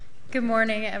Good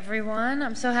morning, everyone.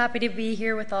 I'm so happy to be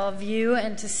here with all of you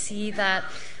and to see that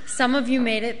some of you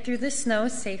made it through the snow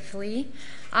safely.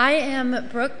 I am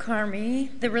Brooke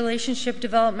Carmy, the Relationship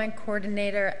Development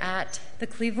Coordinator at the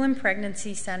Cleveland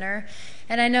Pregnancy Center,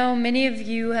 and I know many of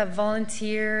you have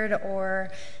volunteered or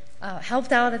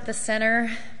helped out at the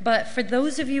center, but for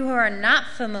those of you who are not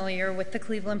familiar with the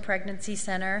Cleveland Pregnancy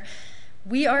Center,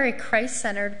 we are a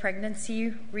Christ-centered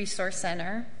pregnancy resource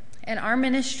center. And our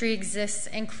ministry exists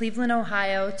in Cleveland,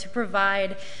 Ohio, to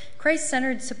provide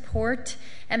Christ-centered support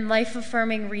and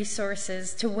life-affirming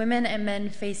resources to women and men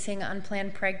facing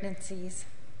unplanned pregnancies.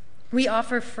 We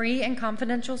offer free and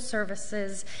confidential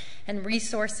services and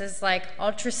resources like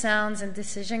ultrasounds and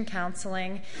decision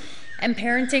counseling and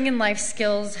parenting and life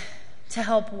skills to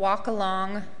help walk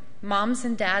along moms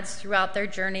and dads throughout their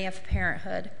journey of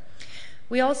parenthood.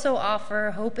 We also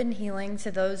offer hope and healing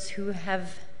to those who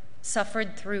have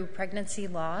suffered through pregnancy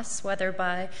loss, whether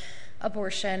by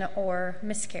abortion or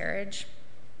miscarriage.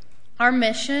 Our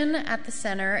mission at the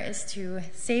center is to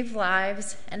save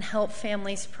lives and help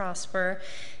families prosper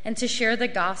and to share the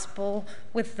gospel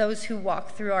with those who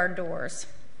walk through our doors.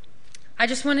 I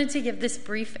just wanted to give this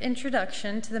brief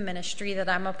introduction to the ministry that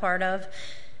I'm a part of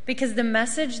because the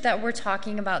message that we're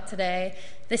talking about today,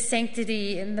 the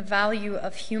sanctity and the value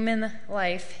of human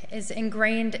life, is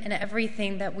ingrained in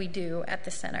everything that we do at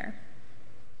the center.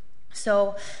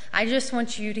 So I just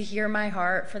want you to hear my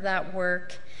heart for that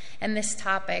work and this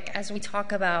topic as we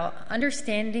talk about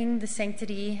understanding the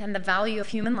sanctity and the value of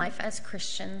human life as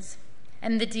Christians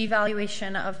and the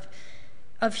devaluation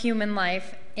of human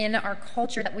life in our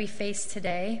culture that we face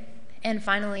today, and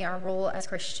finally our role as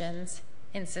Christians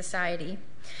in society.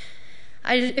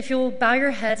 If you'll bow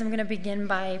your heads, I'm going to begin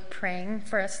by praying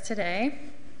for us today.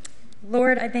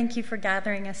 Lord, I thank you for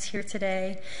gathering us here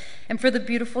today and for the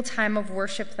beautiful time of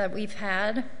worship that we've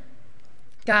had.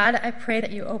 God, I pray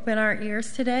that you open our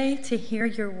ears today to hear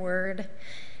your word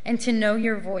and to know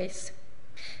your voice.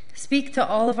 Speak to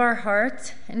all of our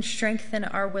hearts and strengthen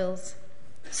our wills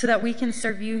so that we can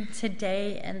serve you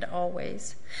today and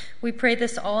always. We pray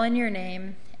this all in your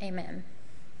name. Amen.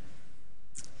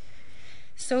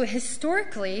 So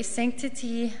historically,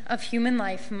 Sanctity of Human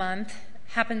Life Month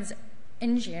happens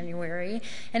in January,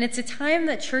 and it's a time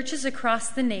that churches across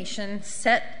the nation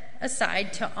set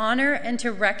aside to honor and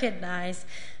to recognize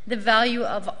the value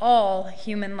of all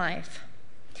human life.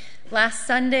 Last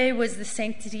Sunday was the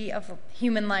Sanctity of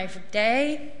Human Life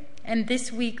Day, and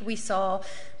this week we saw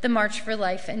the March for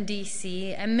Life in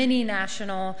D.C. and many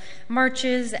national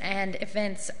marches and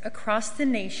events across the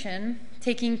nation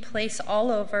taking place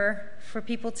all over for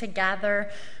people to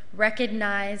gather,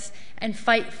 recognize, and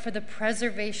fight for the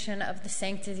preservation of the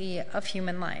sanctity of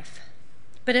human life.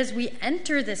 But as we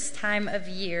enter this time of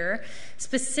year,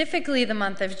 specifically the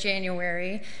month of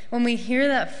January, when we hear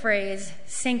that phrase,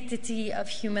 sanctity of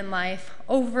human life,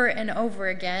 over and over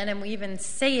again, and we even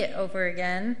say it over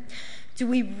again, do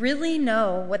we really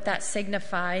know what that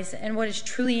signifies and what is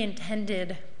truly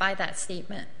intended by that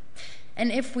statement?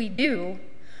 And if we do,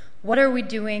 what are we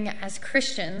doing as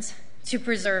Christians to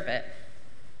preserve it?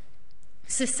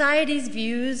 Society's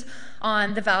views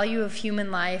on the value of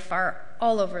human life are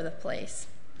all over the place.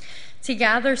 To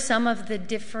gather some of the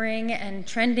differing and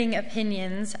trending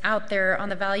opinions out there on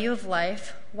the value of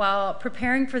life while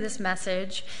preparing for this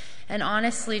message, and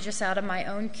honestly just out of my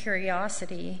own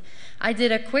curiosity, I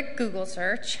did a quick Google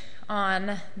search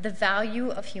on the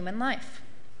value of human life.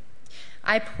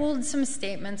 I pulled some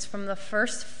statements from the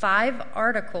first 5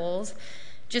 articles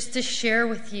just to share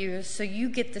with you so you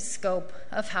get the scope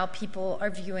of how people are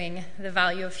viewing the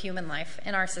value of human life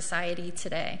in our society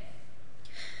today.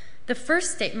 The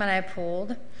first statement I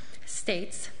pulled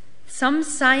states, some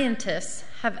scientists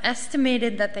have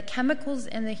estimated that the chemicals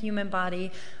in the human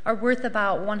body are worth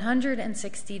about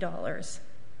 $160.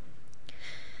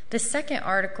 The second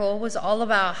article was all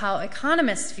about how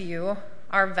economists view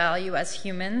our value as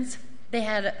humans. They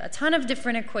had a ton of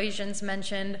different equations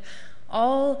mentioned,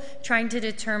 all trying to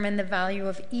determine the value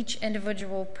of each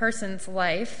individual person's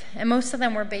life, and most of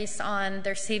them were based on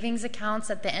their savings accounts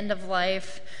at the end of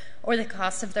life or the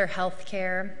cost of their health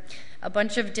care, a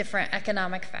bunch of different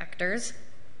economic factors.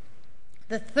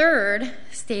 The third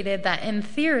stated that in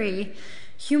theory,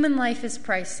 human life is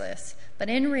priceless, but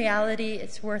in reality,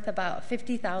 it's worth about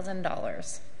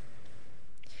 $50,000.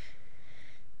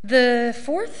 The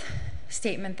fourth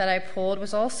statement that I pulled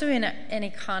was also in an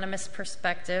economist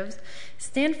perspective.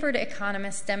 Stanford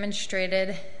economists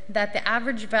demonstrated that the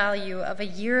average value of a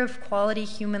year of quality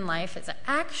human life is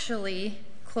actually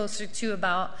closer to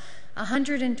about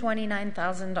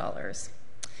 $129,000.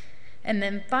 And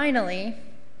then finally,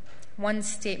 one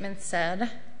statement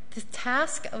said, The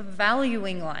task of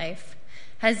valuing life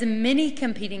has many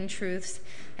competing truths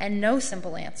and no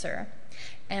simple answer.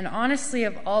 And honestly,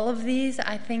 of all of these,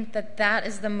 I think that that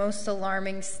is the most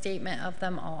alarming statement of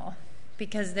them all,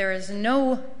 because there is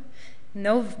no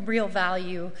real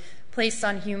value placed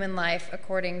on human life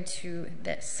according to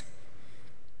this.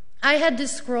 I had to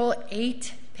scroll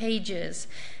 8 pages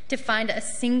to find a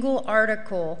single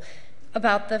article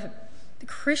about the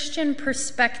Christian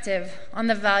perspective on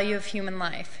the value of human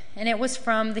life. And it was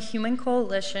from the Human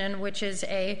Coalition, which is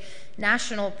a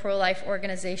national pro-life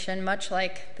organization, much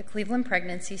like the Cleveland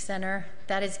Pregnancy Center,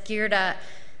 that is geared at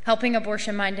helping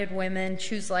abortion-minded women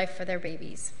choose life for their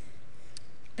babies.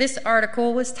 This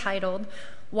article was titled,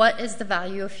 "What is the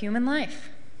Value of Human Life?"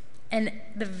 And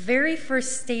the very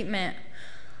first statement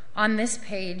on this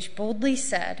page boldly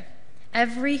said,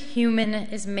 "Every human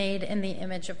is made in the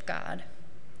image of God."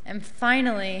 And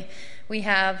finally, we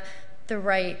have the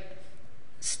right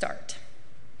start.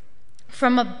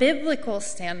 From a biblical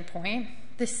standpoint,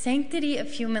 the sanctity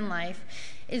of human life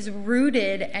is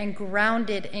rooted and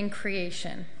grounded in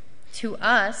creation. To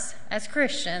us, as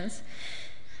Christians,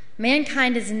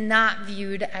 mankind is not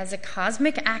viewed as a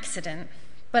cosmic accident,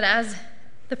 but as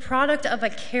the product of a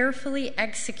carefully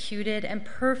executed and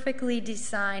perfectly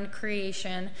designed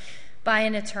creation by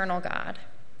an eternal God.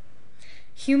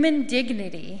 Human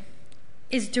dignity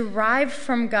is derived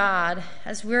from God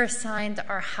as we're assigned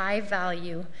our high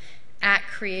value at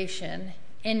creation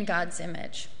in God's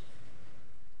image.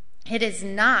 It is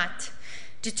not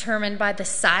determined by the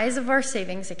size of our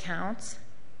savings accounts,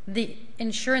 the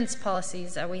insurance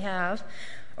policies that we have,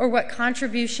 or what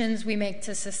contributions we make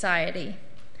to society.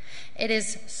 It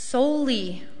is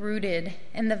solely rooted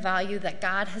in the value that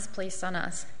God has placed on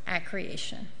us at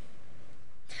creation.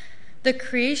 The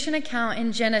creation account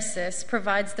in Genesis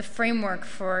provides the framework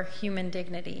for human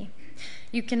dignity.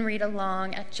 You can read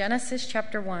along at Genesis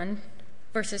chapter 1,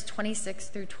 verses 26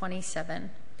 through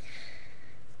 27.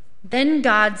 Then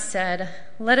God said,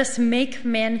 "Let us make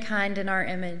mankind in our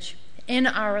image, in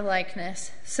our likeness,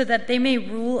 so that they may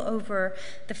rule over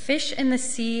the fish in the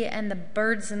sea and the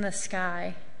birds in the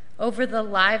sky, over the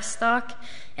livestock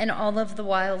and all of the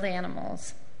wild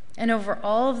animals, and over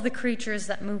all of the creatures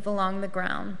that move along the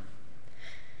ground."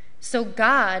 So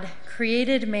God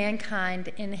created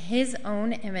mankind in his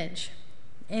own image.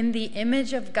 In the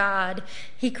image of God,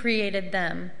 he created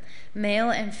them. Male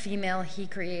and female, he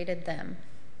created them.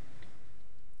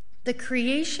 The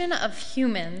creation of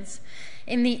humans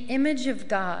in the image of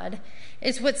God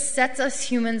is what sets us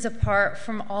humans apart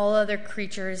from all other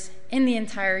creatures in the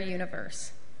entire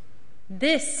universe.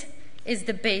 This is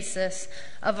the basis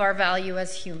of our value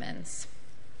as humans.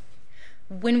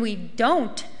 When we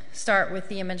don't start with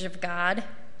the image of God,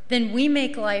 then we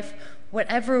make life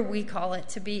whatever we call it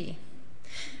to be.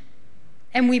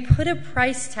 And we put a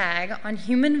price tag on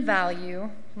human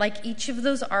value, like each of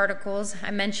those articles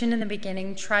I mentioned in the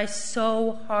beginning try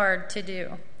so hard to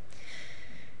do.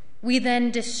 We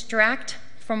then distract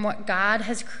from what God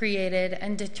has created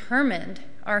and determined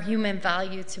our human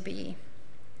value to be.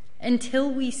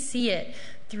 Until we see it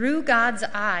through God's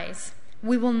eyes,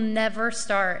 we will never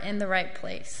start in the right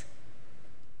place.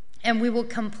 And we will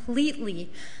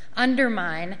completely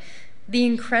undermine the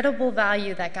incredible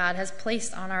value that God has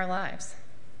placed on our lives.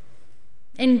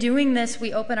 In doing this,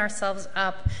 we open ourselves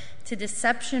up to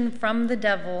deception from the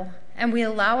devil, and we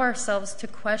allow ourselves to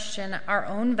question our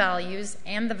own values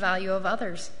and the value of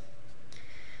others.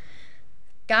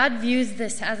 God views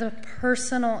this as a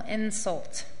personal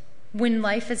insult when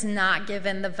life is not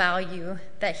given the value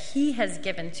that he has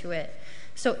given to it.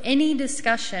 So any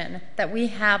discussion that we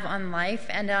have on life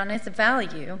and on its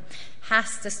value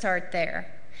has to start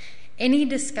there. Any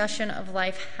discussion of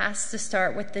life has to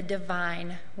start with the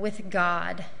divine, with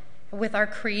God, with our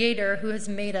Creator who has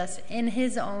made us in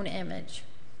his own image.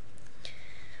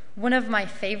 One of my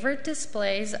favorite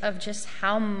displays of just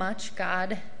how much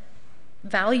God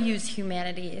values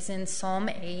humanity is in Psalm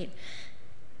 8.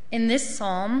 In this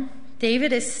psalm,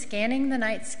 David is scanning the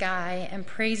night sky and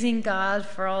praising God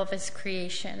for all of his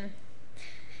creation.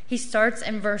 He starts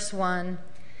in verse 1.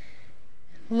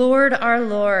 "Lord, our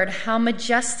Lord, how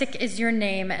majestic is your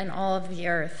name in all of the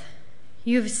earth.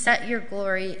 You have set your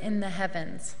glory in the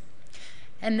heavens."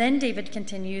 And then David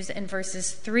continues in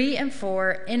verses 3 and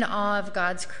 4 in awe of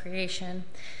God's creation.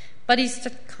 But he's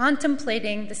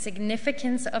contemplating the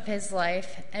significance of his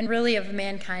life and really of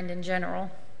mankind in general.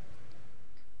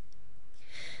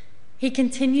 He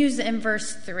continues in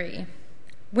verse 3,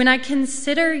 "When I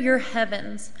consider your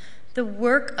heavens, the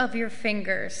work of your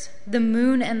fingers, the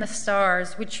moon and the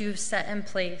stars which you have set in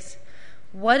place,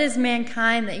 what is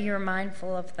mankind that you are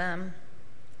mindful of them?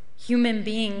 human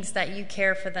beings that you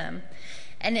care for them.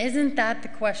 And isn't that the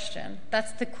question?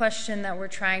 That's the question that we're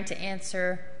trying to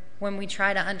answer when we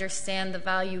try to understand the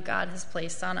value God has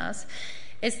placed on us.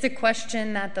 It's the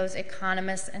question that those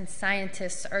economists and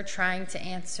scientists are trying to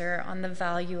answer on the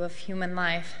value of human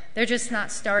life. They're just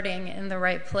not starting in the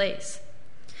right place.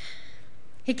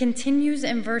 He continues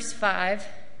in verse 5,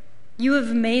 "You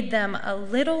have made them a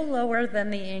little lower than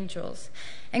the angels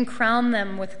and crowned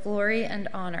them with glory and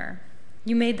honor.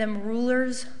 You made them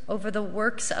rulers over the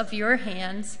works of your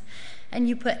hands, and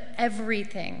you put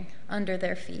everything under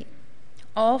their feet.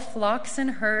 All flocks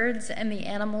and herds and the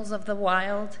animals of the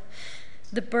wild,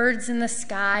 the birds in the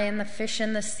sky and the fish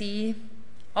in the sea,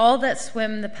 all that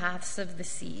swim the paths of the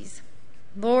seas.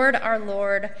 Lord, our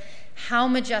Lord, how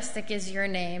majestic is your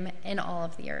name in all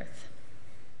of the earth."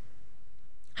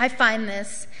 I find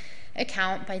this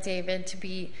account by David to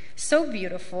be so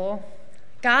beautiful.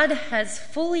 God has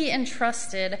fully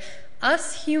entrusted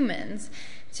us humans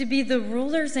to be the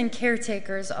rulers and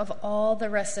caretakers of all the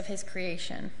rest of his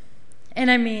creation. And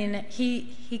I mean,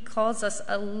 he calls us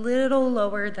a little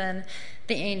lower than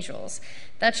the angels.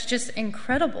 That's just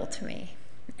incredible to me.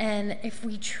 And if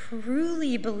we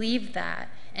truly believe that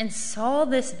and saw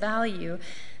this value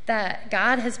that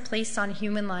God has placed on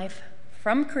human life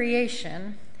from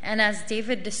creation, and as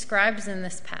David describes in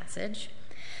this passage,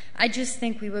 I just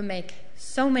think we would make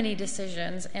so many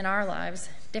decisions in our lives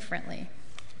differently.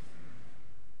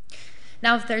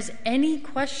 Now, if there's any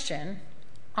question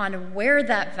on where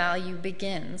that value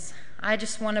begins, I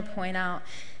just want to point out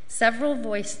several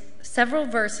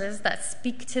verses that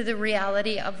speak to the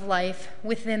reality of life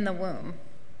within the womb.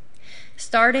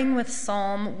 Starting with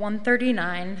Psalm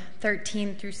 139,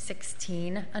 13 through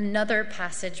 16, another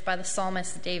passage by the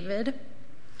psalmist David.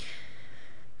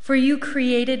 "For you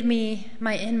created me,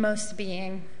 my inmost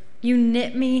being. You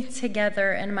knit me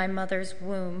together in my mother's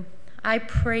womb. I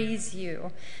praise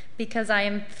you because I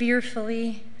am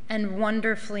fearfully and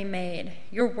wonderfully made.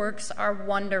 Your works are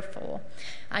wonderful.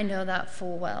 I know that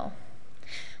full well.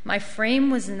 My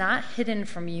frame was not hidden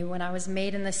from you when I was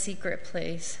made in the secret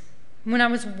place. When I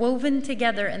was woven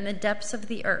together in the depths of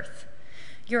the earth,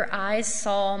 your eyes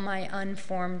saw my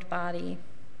unformed body.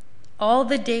 All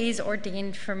the days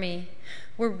ordained for me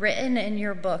were written in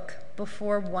your book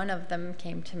before one of them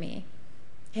came to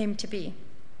be."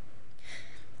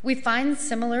 We find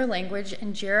similar language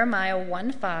in Jeremiah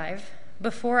 1:5,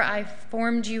 "Before I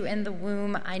formed you in the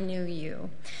womb, I knew you."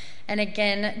 And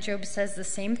again, Job says the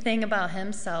same thing about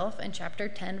himself in chapter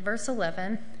 10, verse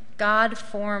 11. God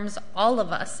forms all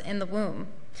of us in the womb.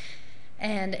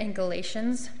 And in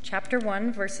Galatians chapter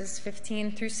 1, verses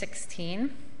 15 through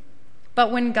 16,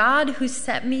 "But when God, who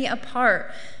set me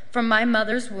apart from my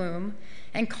mother's womb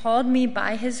and called me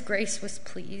by his grace, was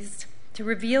pleased to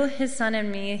reveal his Son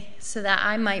in me so that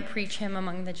I might preach him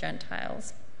among the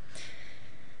Gentiles."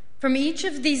 From each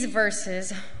of these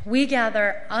verses, we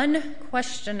gather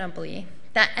unquestionably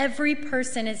that every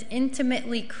person is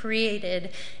intimately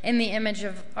created in the image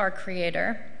of our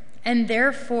Creator and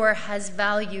therefore has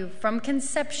value from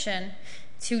conception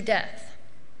to death.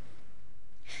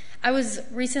 I was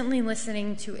recently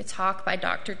listening to a talk by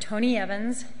Dr. Tony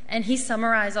Evans, and he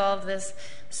summarized all of this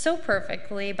so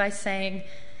perfectly by saying,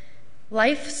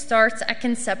 "Life starts at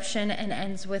conception and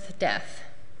ends with death.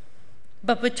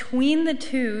 But between the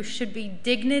two should be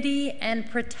dignity and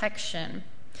protection.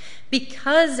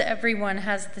 Because everyone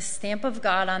has the stamp of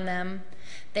God on them,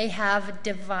 they have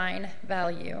divine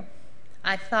value."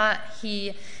 I thought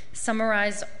he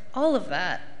summarized all of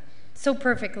that so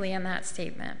perfectly in that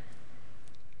statement.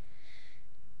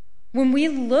 When we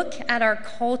look at our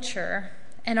culture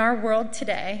and our world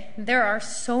today, there are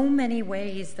so many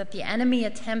ways that the enemy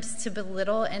attempts to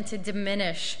belittle and to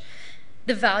diminish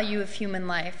the value of human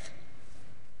life.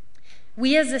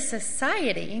 We as a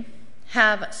society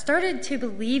have started to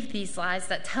believe these lies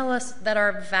that tell us that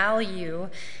our value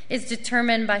is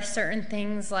determined by certain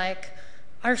things like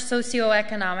our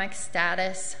socioeconomic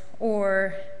status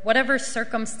or whatever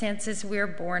circumstances we're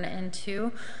born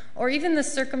into, or even the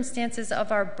circumstances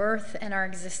of our birth and our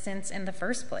existence in the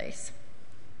first place.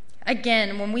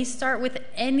 Again, when we start with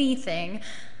anything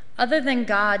other than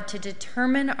God to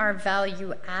determine our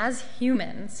value as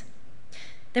humans,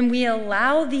 then we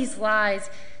allow these lies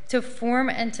to form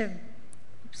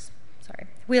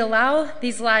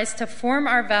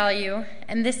our value,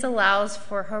 and this allows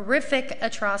for horrific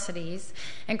atrocities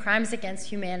and crimes against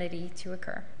humanity to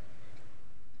occur.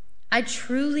 I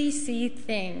truly see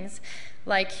things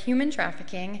like human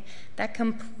trafficking that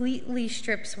completely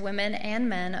strips women and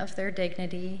men of their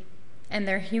dignity and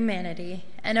their humanity,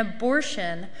 and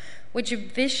abortion, which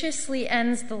viciously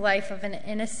ends the life of an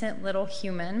innocent little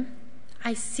human,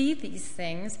 I see these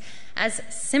things as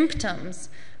symptoms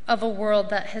of a world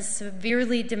that has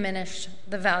severely diminished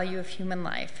the value of human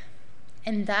life.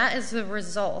 And that is the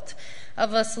result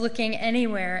of us looking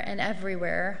anywhere and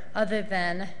everywhere other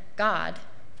than God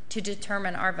to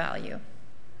determine our value.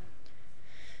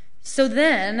 So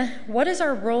then, what is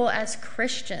our role as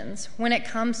Christians when it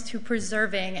comes to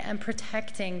preserving and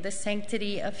protecting the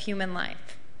sanctity of human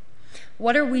life?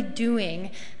 What are we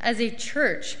doing as a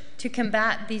church to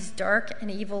combat these dark and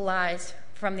evil lies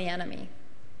from the enemy?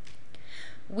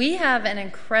 We have an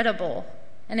incredible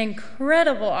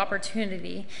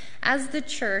opportunity as the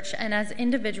church and as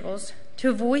individuals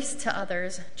to voice to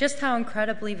others just how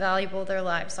incredibly valuable their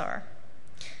lives are.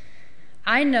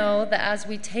 I know that as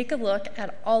we take a look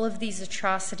at all of these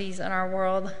atrocities in our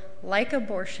world, like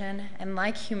abortion and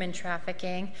like human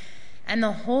trafficking, and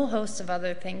the whole host of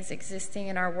other things existing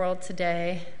in our world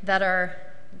today that are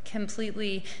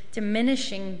completely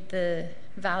diminishing the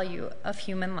value of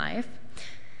human life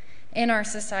in our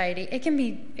society, it can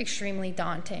be extremely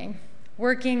daunting.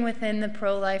 Working within the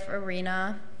pro-life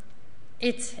arena,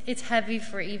 it's heavy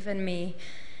for even me.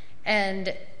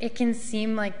 And it can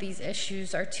seem like these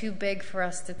issues are too big for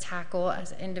us to tackle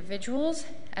as individuals,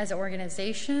 as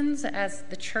organizations, as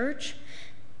the church.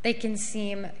 They can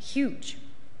seem huge.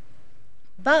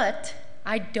 But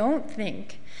I don't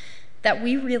think that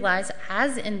we realize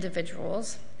as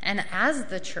individuals and as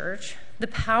the church the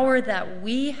power that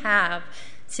we have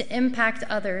to impact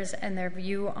others and their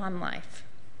view on life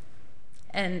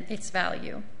and its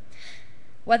value.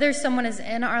 Whether someone is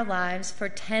in our lives for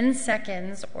 10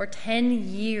 seconds or 10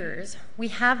 years, we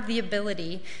have the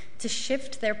ability to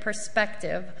shift their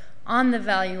perspective on the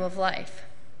value of life.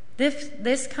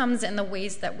 This comes in the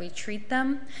ways that we treat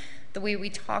them, the way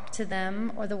we talk to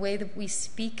them, or the way that we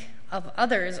speak of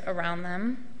others around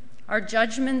them, our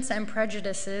judgments and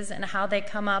prejudices and how they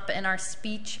come up in our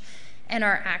speech and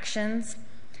our actions,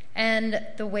 and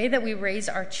the way that we raise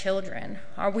our children.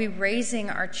 Are we raising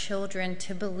our children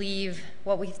to believe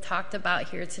what we've talked about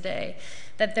here today,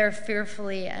 that they're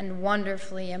fearfully and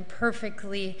wonderfully and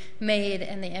perfectly made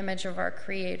in the image of our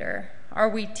Creator? Are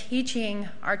we teaching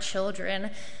our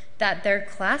children that their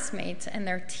classmates and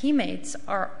their teammates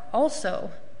are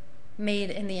also made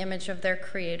in the image of their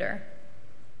Creator?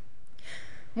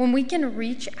 When we can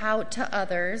reach out to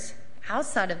others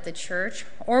outside of the church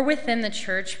or within the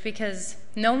church, because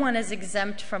no one is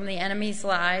exempt from the enemy's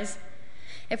lies,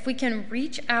 if we can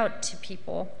reach out to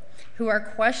people who are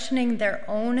questioning their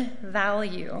own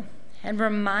value and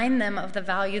remind them of the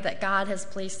value that God has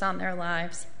placed on their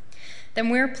lives, then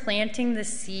we're planting the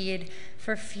seed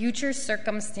for future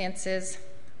circumstances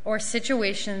or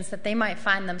situations that they might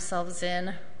find themselves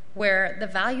in where the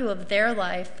value of their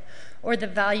life or the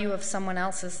value of someone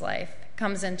else's life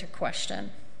comes into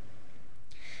question.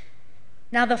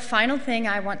 Now, the final thing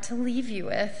I want to leave you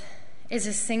with is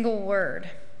a single word.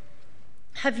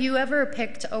 Have you ever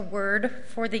picked a word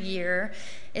for the year?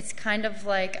 It's kind of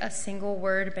like a single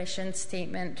word mission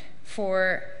statement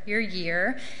for your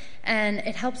year, and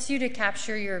it helps you to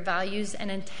capture your values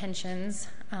and intentions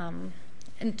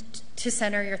and to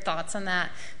center your thoughts on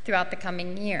that throughout the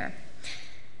coming year.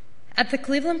 At the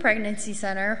Cleveland Pregnancy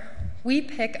Center, we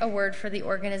pick a word for the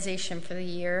organization for the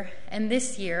year, and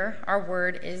this year our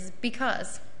word is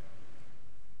because.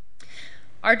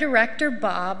 Our director,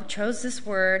 Bob, chose this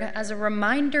word as a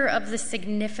reminder of the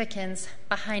significance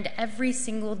behind every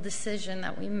single decision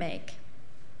that we make.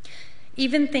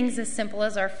 Even things as simple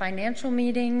as our financial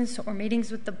meetings or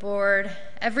meetings with the board,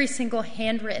 every single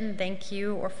handwritten thank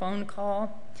you or phone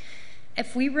call.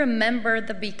 If we remember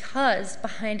the because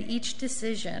behind each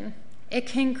decision, it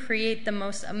can create the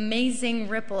most amazing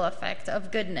ripple effect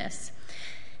of goodness.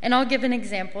 And I'll give an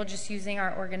example, just using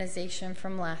our organization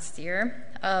from last year,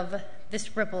 of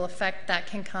this ripple effect that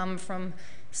can come from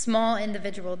small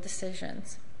individual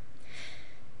decisions.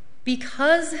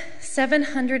 Because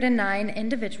 709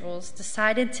 individuals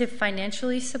decided to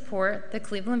financially support the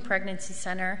Cleveland Pregnancy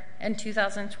Center in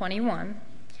 2021,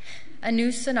 a new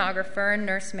sonographer and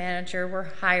nurse manager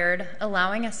were hired,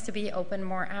 allowing us to be open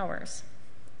more hours.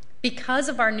 Because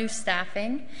of our new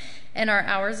staffing and our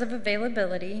hours of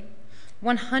availability,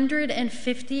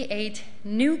 158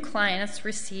 new clients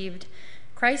received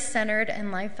Christ-centered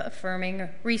and life-affirming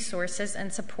resources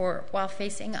and support while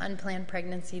facing unplanned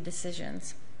pregnancy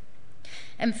decisions.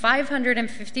 And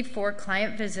 554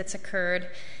 client visits occurred,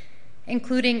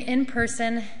 including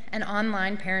in-person and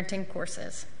online parenting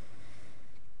courses.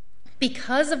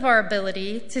 Because of our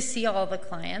ability to see all the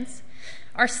clients,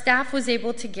 our staff was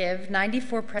able to give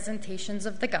 94 presentations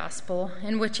of the gospel,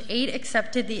 in which 8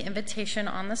 accepted the invitation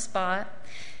on the spot,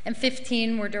 and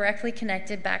 15 were directly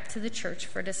connected back to the church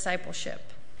for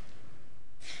discipleship.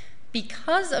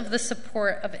 Because of the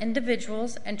support of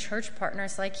individuals and church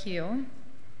partners like you,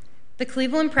 the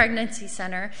Cleveland Pregnancy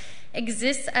Center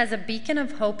exists as a beacon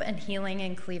of hope and healing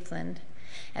in Cleveland.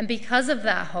 And because of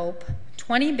that hope,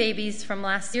 20 babies from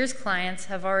last year's clients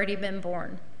have already been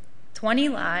born. 20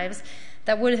 lives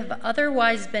that would have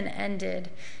otherwise been ended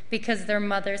because their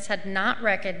mothers had not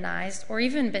recognized or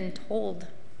even been told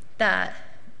that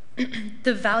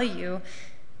the value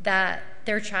that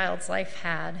their child's life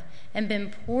had and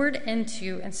been poured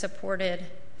into and supported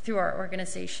through our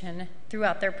organization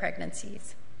throughout their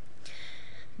pregnancies.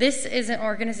 This is an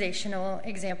organizational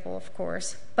example, of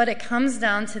course, but it comes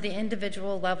down to the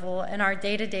individual level and our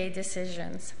day-to-day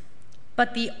decisions.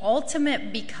 But the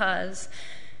ultimate because,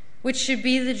 which should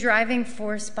be the driving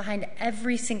force behind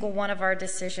every single one of our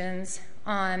decisions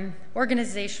on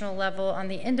organizational level, on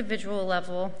the individual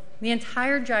level, the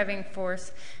entire driving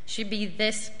force should be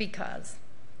this because.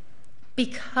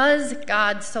 Because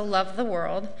God so loved the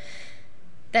world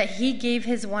that he gave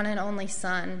his one and only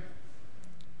Son.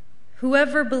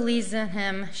 Whoever believes in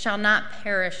him shall not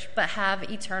perish but have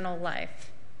eternal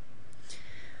life.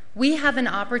 We have an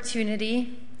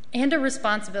opportunity and a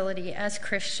responsibility as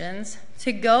Christians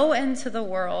to go into the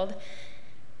world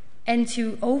and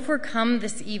to overcome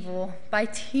this evil by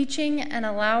teaching and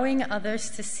allowing others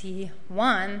to see,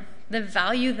 one, the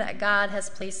value that God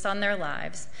has placed on their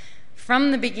lives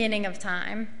from the beginning of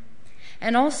time,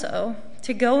 and also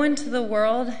to go into the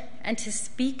world and to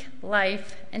speak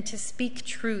life and to speak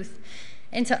truth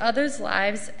into others'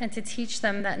 lives and to teach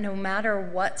them that no matter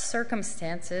what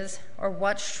circumstances or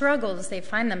what struggles they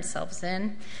find themselves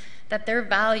in, that their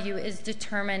value is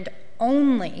determined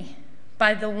only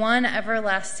by the one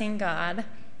everlasting God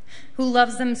who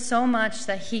loves them so much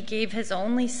that he gave his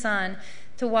only Son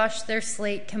to wash their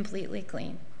slate completely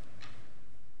clean.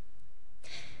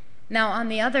 Now, on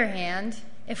the other hand,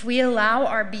 if we allow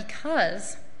our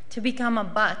because to become a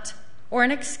but or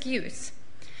an excuse,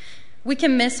 we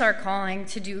can miss our calling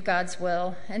to do God's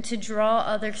will and to draw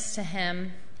others to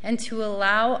him and to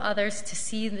allow others to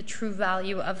see the true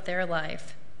value of their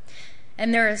life.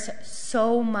 And there is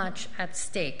so much at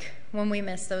stake when we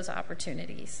miss those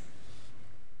opportunities.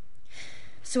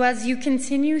 So as you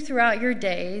continue throughout your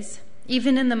days,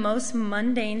 even in the most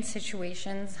mundane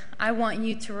situations, I want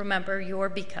you to remember your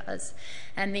because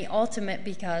and the ultimate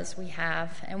because we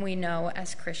have and we know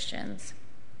as Christians.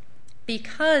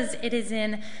 Because it is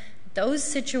in those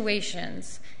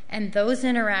situations and those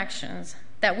interactions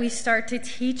that we start to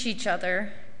teach each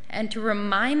other and to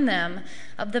remind them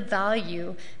of the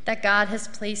value that God has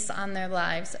placed on their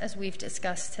lives, as we've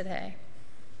discussed today.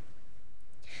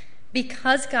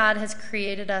 Because God has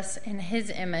created us in his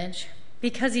image,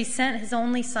 because he sent his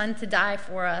only Son to die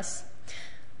for us,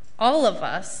 all of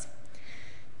us,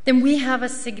 then we have a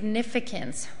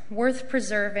significance worth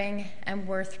preserving and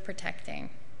worth protecting.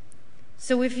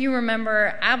 So if you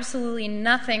remember absolutely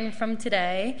nothing from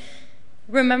today,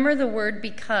 remember the word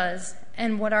because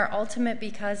and what our ultimate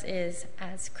because is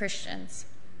as Christians.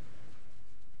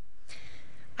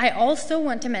 I also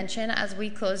want to mention as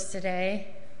we close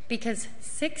today, because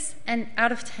 6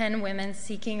 out of 10 women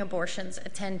seeking abortions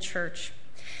attend church.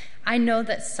 I know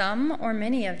that some or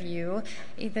many of you,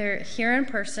 either here in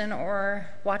person or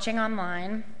watching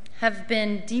online, have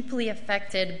been deeply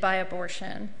affected by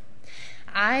abortion.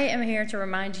 I am here to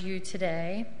remind you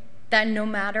today that no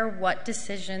matter what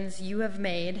decisions you have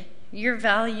made, your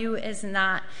value is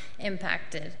not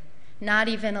impacted, not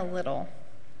even a little.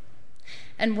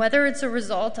 And whether it's a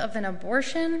result of an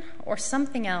abortion or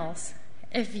something else,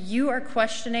 if you are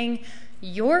questioning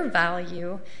your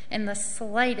value in the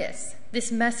slightest,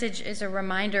 this message is a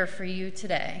reminder for you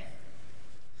today.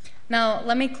 Now,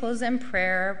 let me close in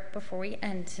prayer before we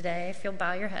end today, if you'll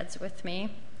bow your heads with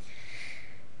me.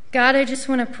 God, I just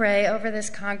want to pray over this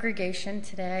congregation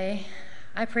today.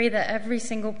 I pray that every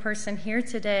single person here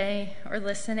today or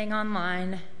listening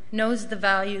online knows the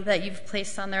value that you've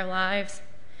placed on their lives.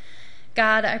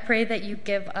 God, I pray that you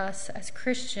give us as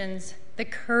Christians the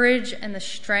courage and the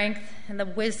strength and the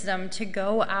wisdom to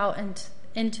go out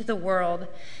into the world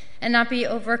and not be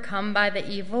overcome by the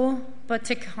evil, but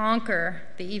to conquer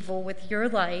the evil with your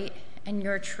light and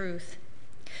your truth.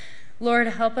 Lord,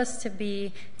 help us to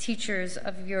be teachers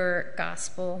of your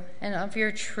gospel and of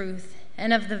your truth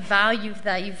and of the value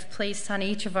that you've placed on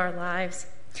each of our lives.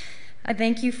 I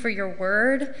thank you for your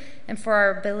word and for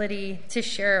our ability to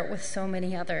share it with so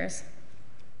many others.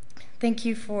 Thank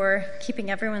you for keeping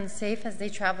everyone safe as they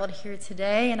traveled here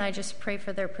today, and I just pray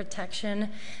for their protection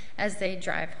as they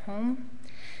drive home.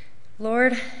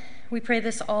 Lord, we pray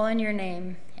this all in your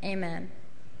name. Amen.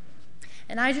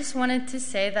 And I just wanted to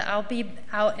say that I'll be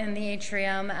out in the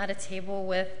atrium at a table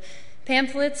with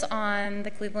pamphlets on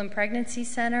the Cleveland Pregnancy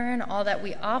Center and all that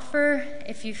we offer.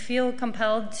 If you feel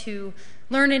compelled to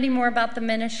learn any more about the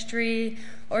ministry,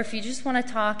 or if you just want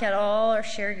to talk at all or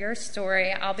share your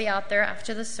story, I'll be out there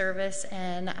after the service,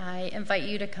 and I invite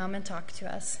you to come and talk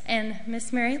to us. And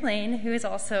Miss Mary Lane, who is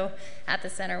also at the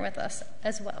center with us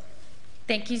as well.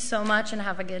 Thank you so much, and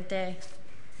have a good day.